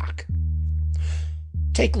old stock.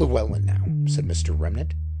 Take Llewellyn now, said Mr.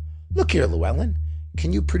 Remnant. Look here, Llewellyn,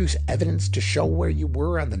 can you produce evidence to show where you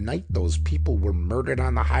were on the night those people were murdered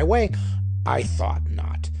on the highway? I thought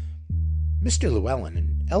not. Mr. Llewellyn,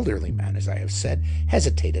 an elderly man, as I have said,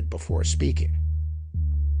 hesitated before speaking.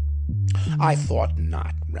 I thought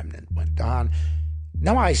not, Remnant went on.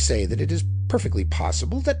 Now I say that it is perfectly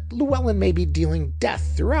possible that Llewellyn may be dealing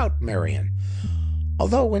death throughout Meirion,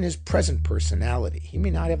 although in his present personality he may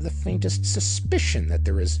not have the faintest suspicion that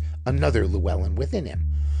there is another Llewellyn within him,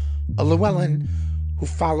 a Llewellyn who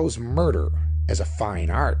follows murder as a fine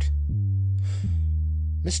art.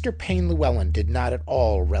 Mr. Payne Llewellyn did not at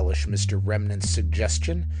all relish Mr. Remnant's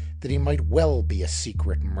suggestion that he might well be a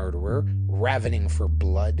secret murderer, ravening for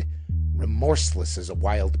blood, remorseless as a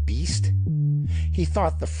wild beast. He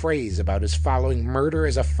thought the phrase about his following murder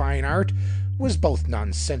as a fine art was both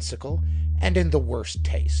nonsensical and in the worst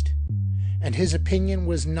taste, and his opinion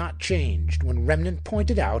was not changed when Remnant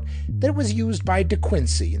pointed out that it was used by De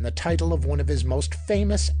Quincey in the title of one of his most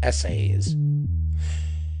famous essays.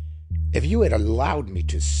 "If you had allowed me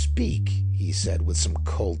to speak," he said with some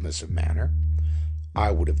coldness of manner,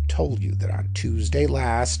 "I would have told you that on Tuesday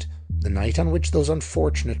last, the night on which those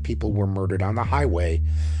unfortunate people were murdered on the highway,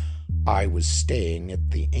 I was staying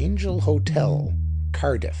at the Angel Hotel,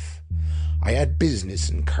 Cardiff. I had business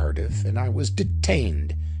in Cardiff, and I was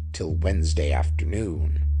detained till Wednesday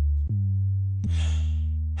afternoon."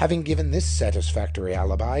 Having given this satisfactory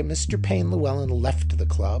alibi, Mr. Payne Llewellyn left the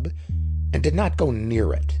club and did not go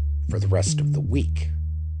near it for the rest of the week.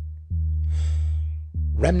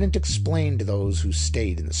 Remnant explained to those who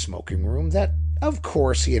stayed in the smoking room that, of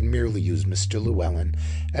course, he had merely used Mr. Llewellyn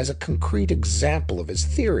as a concrete example of his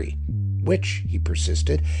theory, which, he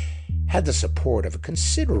persisted, had the support of a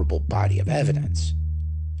considerable body of evidence.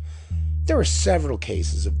 "There are several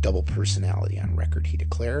cases of double personality on record," he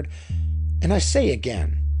declared, "and I say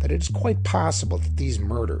again that it is quite possible that these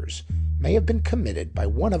murders may have been committed by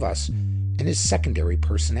one of us in his secondary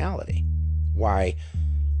personality. Why,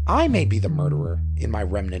 I may be the murderer in my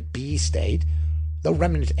Remnant B state, though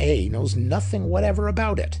Remnant A knows nothing whatever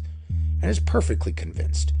about it, and is perfectly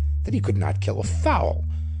convinced that he could not kill a fowl,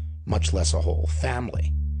 much less a whole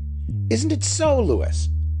family. Isn't it so, Lewis?"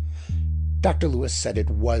 Dr. Lewis said it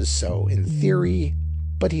was so in theory,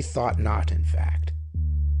 but he thought not in fact.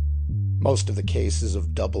 "Most of the cases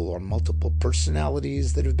of double or multiple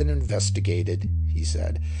personalities that have been investigated," he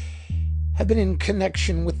said, "have been in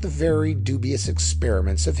connection with the very dubious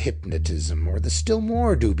experiments of hypnotism or the still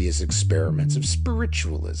more dubious experiments of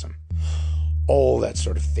spiritualism. All that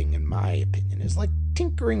sort of thing, in my opinion, is like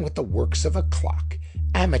tinkering with the works of a clock.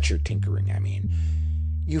 Amateur tinkering, I mean.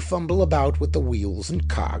 You fumble about with the wheels and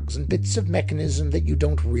cogs and bits of mechanism that you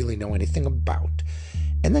don't really know anything about,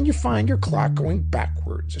 and then you find your clock going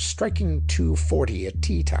backwards or striking 2:40 at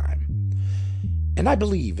tea time. And I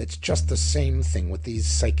believe it's just the same thing with these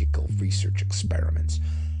psychical research experiments.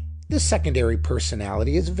 The secondary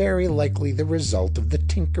personality is very likely the result of the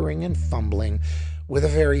tinkering and fumbling with a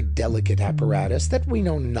very delicate apparatus that we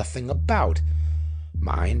know nothing about.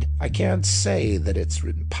 Mind, I can't say that it's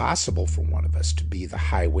impossible for one of us to be the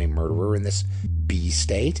highway murderer in this B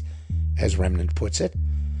state, as Remnant puts it,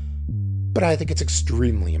 but I think it's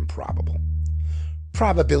extremely improbable.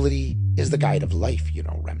 Probability is the guide of life, you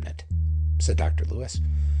know, Remnant," said Dr. Lewis,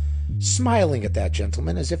 smiling at that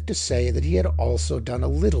gentleman as if to say that he had also done a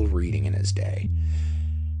little reading in his day.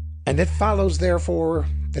 "And it follows, therefore,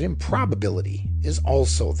 that improbability is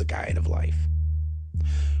also the guide of life.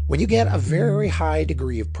 When you get a very high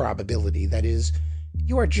degree of probability, that is,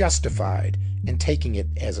 you are justified in taking it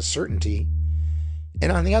as a certainty,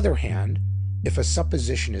 and on the other hand, if a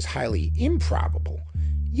supposition is highly improbable,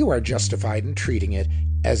 you are justified in treating it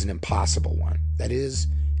as an impossible one, that is,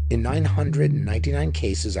 in 999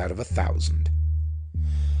 cases out of 1,000.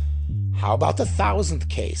 "How about the 1,000th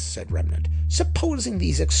case?" said Remnant. "Supposing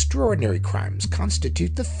these extraordinary crimes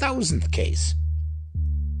constitute the 1,000th case?"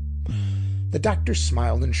 The doctor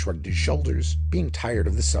smiled and shrugged his shoulders, being tired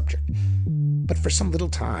of the subject. But for some little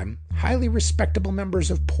time, highly respectable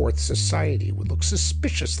members of Porth society would look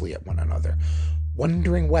suspiciously at one another,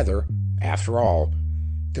 wondering whether, after all,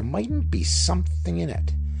 there mightn't be something in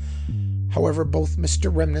it. However, both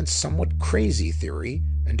Mr. Remnant's somewhat crazy theory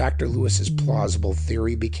and Dr. Lewis's plausible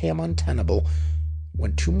theory became untenable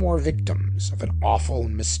when two more victims of an awful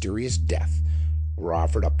and mysterious death were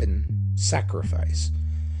offered up in sacrifice.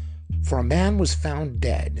 For a man was found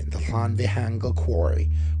dead in the Llanfihangel quarry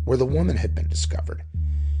where the woman had been discovered,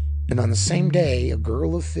 and on the same day a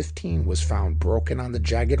girl of 15 was found broken on the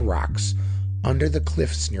jagged rocks under the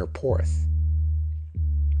cliffs near Porth.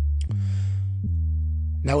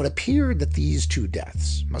 Now it appeared that these two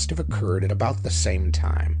deaths must have occurred at about the same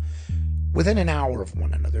time, within an hour of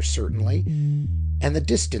one another certainly, and the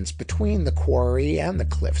distance between the quarry and the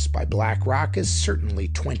cliffs by Black Rock is certainly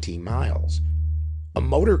 20 miles. "A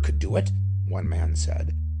motor could do it," one man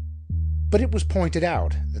said. But it was pointed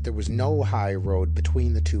out that there was no high road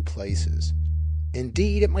between the two places.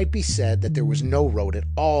 Indeed, it might be said that there was no road at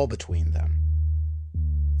all between them.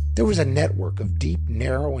 There was a network of deep,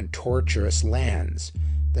 narrow, and tortuous lands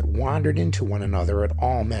that wandered into one another at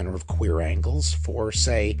all manner of queer angles for,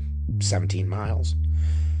 say, 17 miles.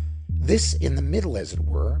 This in the middle, as it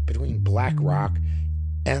were, between Black Rock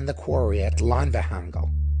and the quarry at Llanfihangel.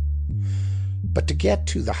 But to get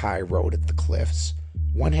to the high road at the cliffs,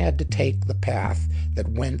 one had to take the path that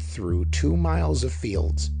went through 2 miles of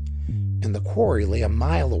fields, and the quarry lay a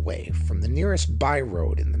mile away from the nearest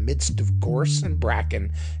by-road in the midst of gorse and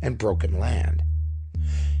bracken and broken land.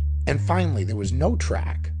 And finally, there was no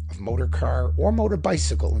track of motor car or motor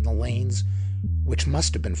bicycle in the lanes which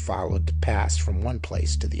must have been followed to pass from one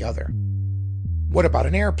place to the other. "What about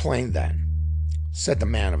an airplane, then?" said the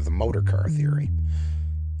man of the motor car theory.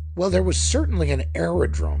 "Well, there was certainly an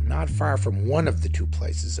aerodrome not far from one of the two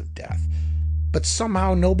places of death, but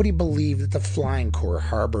somehow nobody believed that the flying corps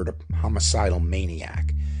harbored a homicidal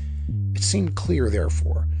maniac. It seemed clear,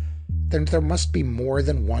 therefore, that there must be more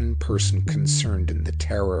than one person concerned in the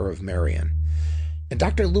terror of Marion, and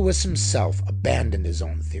Dr. Lewis himself abandoned his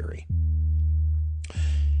own theory.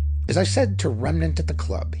 "As I said to Remnant at the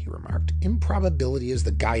club," he remarked, "improbability is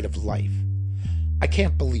the guide of life. I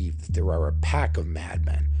can't believe that there are a pack of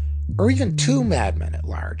madmen, or even two madmen at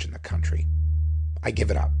large in the country. I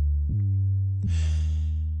give it up."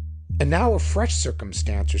 And now a fresh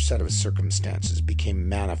circumstance or set of circumstances became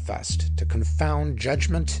manifest to confound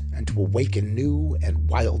judgment and to awaken new and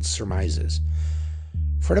wild surmises.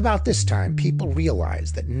 For at about this time people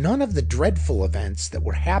realized that none of the dreadful events that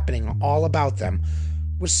were happening all about them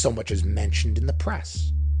was so much as mentioned in the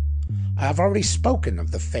press. I have already spoken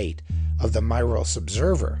of the fate of the Meiros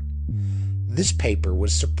Observer. This paper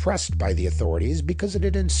was suppressed by the authorities because it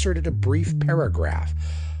had inserted a brief paragraph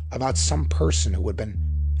about some person who had been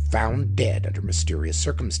found dead under mysterious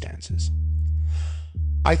circumstances.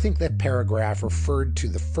 I think that paragraph referred to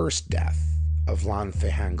the first death of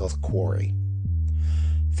Llanfihangel Quarry.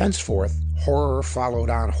 Thenceforth, horror followed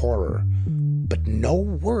on horror, but no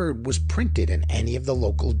word was printed in any of the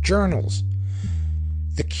local journals.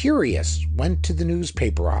 The curious went to the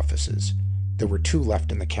newspaper offices, there were 2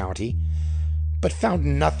 left in the county, but found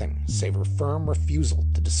nothing save a firm refusal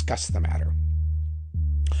to discuss the matter.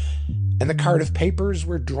 And the Cardiff papers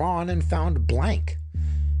were drawn and found blank.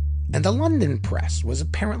 And the London press was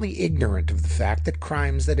apparently ignorant of the fact that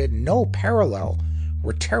crimes that had no parallel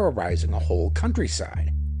were terrorizing a whole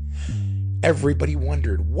countryside. Everybody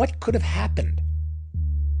wondered what could have happened.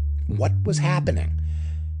 What was happening?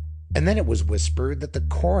 And then it was whispered that the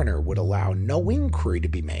coroner would allow no inquiry to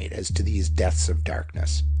be made as to these deaths of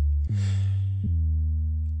darkness.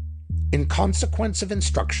 "In consequence of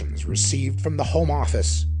instructions received from the Home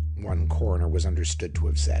Office," one coroner was understood to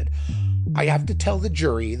have said, "I have to tell the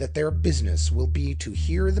jury that their business will be to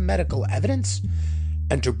hear the medical evidence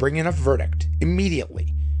and to bring in a verdict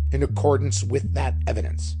immediately in accordance with that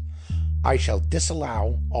evidence. I shall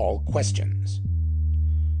disallow all questions."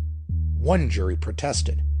 One jury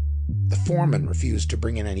protested. The foreman refused to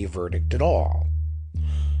bring in any verdict at all.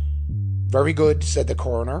 "Very good," said the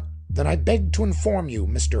coroner. "Then I beg to inform you,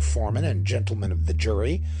 Mr. Foreman and gentlemen of the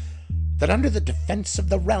jury, that under the Defence of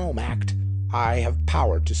the Realm Act, I have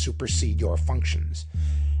power to supersede your functions,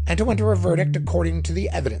 and to enter a verdict according to the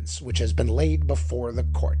evidence which has been laid before the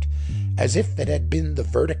court, as if it had been the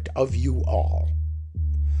verdict of you all."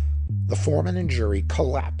 The foreman and jury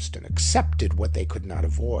collapsed and accepted what they could not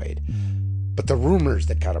avoid, but the rumors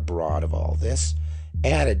that got abroad of all this,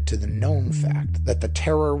 added to the known fact that the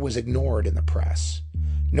terror was ignored in the press,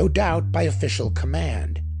 no doubt by official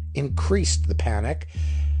command, increased the panic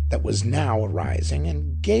that was now arising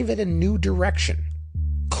and gave it a new direction.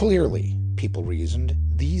 Clearly, people reasoned,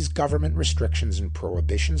 these government restrictions and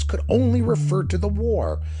prohibitions could only refer to the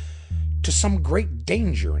war, to some great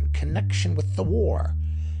danger in connection with the war,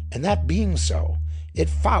 and that being so, it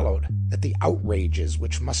followed that the outrages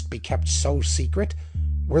which must be kept so secret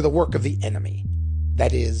were the work of the enemy,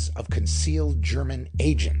 that is, of concealed German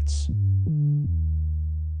agents.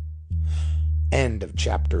 End of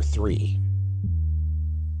chapter 3.